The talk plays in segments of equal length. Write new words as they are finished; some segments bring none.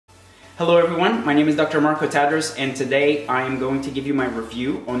Hello everyone, my name is Dr. Marko Tadros, and today I am going to give you my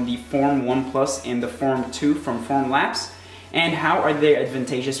review on the Form 1 Plus and the Form 2 from Formlabs and how are they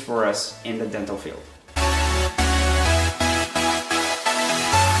advantageous for us in the dental field.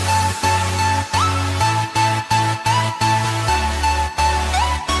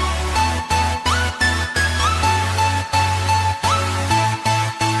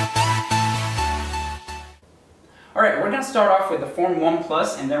 Alright, we're going to start off with the Form 1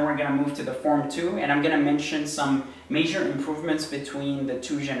 Plus and then we're going to move to the Form 2, and I'm going to mention some major improvements between the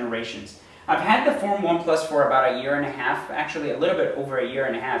two generations. I've had the Form 1 Plus for about a year and a half, actually a little bit over a year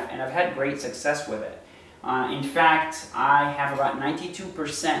and a half, and I've had great success with it. In fact, I have about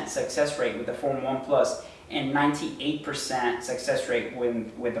 92% success rate with the Form 1 Plus and 98% success rate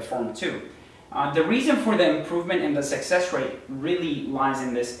with the Form 2. The reason for the improvement in the success rate really lies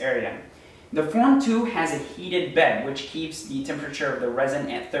in this area. The Form 2 has a heated bed, which keeps the temperature of the resin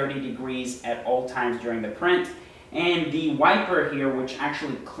at 30 degrees at all times during the print. And the wiper here, which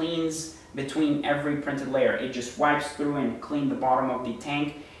actually cleans between every printed layer. It just wipes through and cleans the bottom of the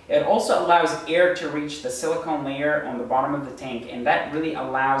tank. It also allows air to reach the silicone layer on the bottom of the tank, and that really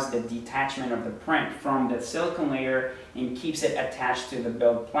allows the detachment of the print from the silicone layer and keeps it attached to the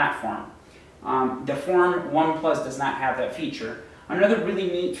build platform. The Form 1 Plus does not have that feature. Another really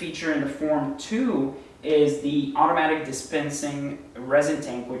neat feature in the Form 2 is the automatic dispensing resin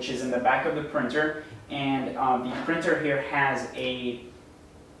tank, which is in the back of the printer, and the printer here has a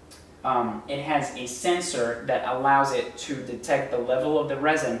sensor that allows it to detect the level of the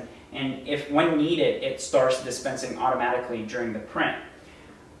resin, and if when needed, it starts dispensing automatically during the print.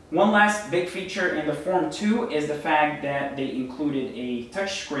 One last big feature in the Form 2 is the fact that they included a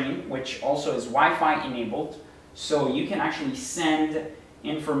touch screen, which also is Wi-Fi enabled. So you can actually send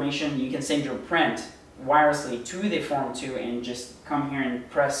information, you can send your print wirelessly to the Form 2 and just come here and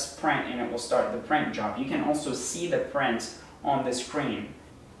press print and it will start the print job. You can also see the prints on the screen.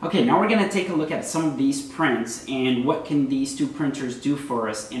 Okay, now we're going to take a look at some of these prints and what can these two printers do for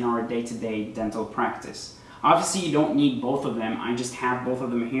us in our day-to-day dental practice. Obviously you don't need both of them, I just have both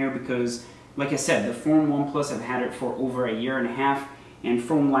of them here because, like I said, the Form 1 Plus, I've had it for over a year and a half. And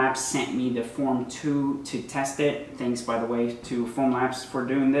Formlabs sent me the Form 2 to test it. Thanks, by the way, to Formlabs for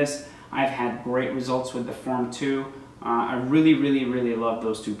doing this. I've had great results with the Form 2. I really love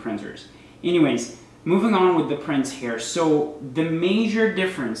those two printers. Anyways, moving on with the prints here. So the major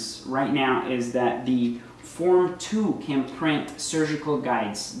difference right now is that the Form 2 can print surgical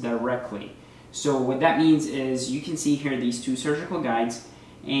guides directly. So what that means is you can see here these two surgical guides,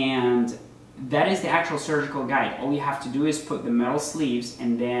 and that is the actual surgical guide. All you have to do is put the metal sleeves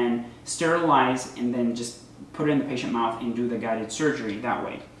and then sterilize and then just put it in the patient mouth and do the guided surgery that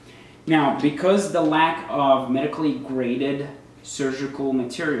way. Now, because the lack of medically graded surgical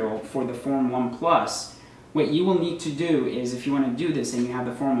material for the Form 1 Plus, what you will need to do is, if you want to do this and you have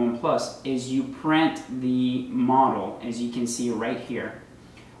the Form 1 Plus, is you print the model, as you can see right here,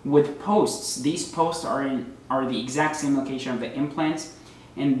 with posts. These posts are the exact same location of the implants.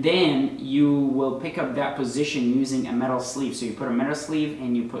 And then you will pick up that position using a metal sleeve. So you put a metal sleeve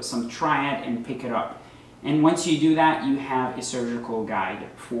and you put some triad and pick it up. And once you do that, you have a surgical guide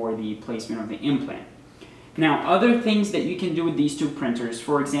for the placement of the implant. Now, other things that you can do with these two printers,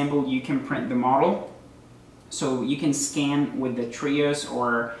 for example, you can print the model. So you can scan with the Trios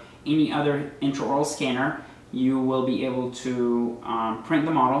or any other intraoral scanner. You will be able to print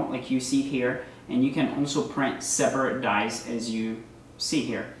the model like you see here. And you can also print separate dies as you see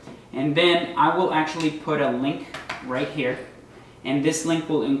here. And then I will actually put a link right here, and this link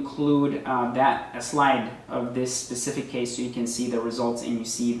will include a slide of this specific case so you can see the results and you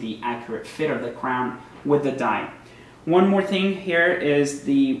see the accurate fit of the crown with the die. One more thing here is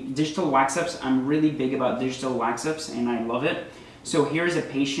the digital wax-ups. I'm really big about digital wax-ups and I love it. So here's a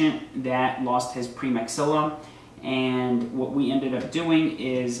patient that lost his premaxilla, and what we ended up doing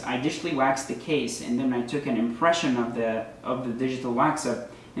is I digitally waxed the case and then I took an impression of the digital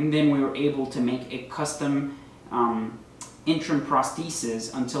wax-up, and then we were able to make a custom interim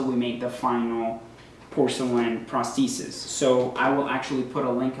prosthesis until we make the final porcelain prosthesis. So I will actually put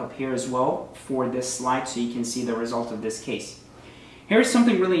a link up here as well for this slide so you can see the result of this case. Here's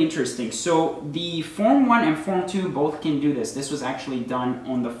something really interesting. So the Form 1 and Form 2 both can do this. This was actually done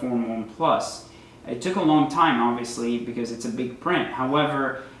on the Form 1 Plus. It took a long time, obviously, because it's a big print.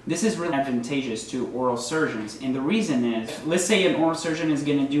 However, this is really advantageous to oral surgeons. And the reason is, let's say an oral surgeon is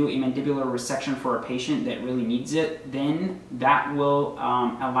going to do a mandibular resection for a patient that really needs it, then that will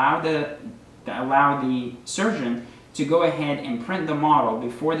allow the surgeon to go ahead and print the model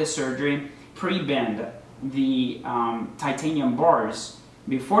before the surgery, pre-bend the titanium bars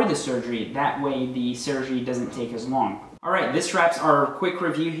before the surgery. That way the surgery doesn't take as long. Alright, this wraps our quick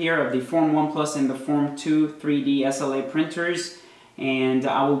review here of the Form 1 Plus and the Form 2 3D SLA printers. And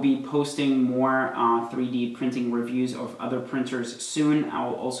I will be posting more 3D printing reviews of other printers soon. I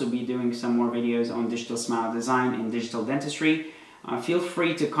will also be doing some more videos on digital smile design and digital dentistry. Feel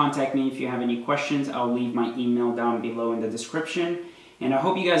free to contact me if you have any questions. I'll leave my email down below in the description. And I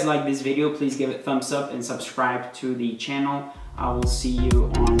hope you guys like this video. Please give it a thumbs up and subscribe to the channel. I will see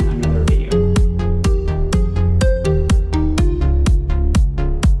you on another video.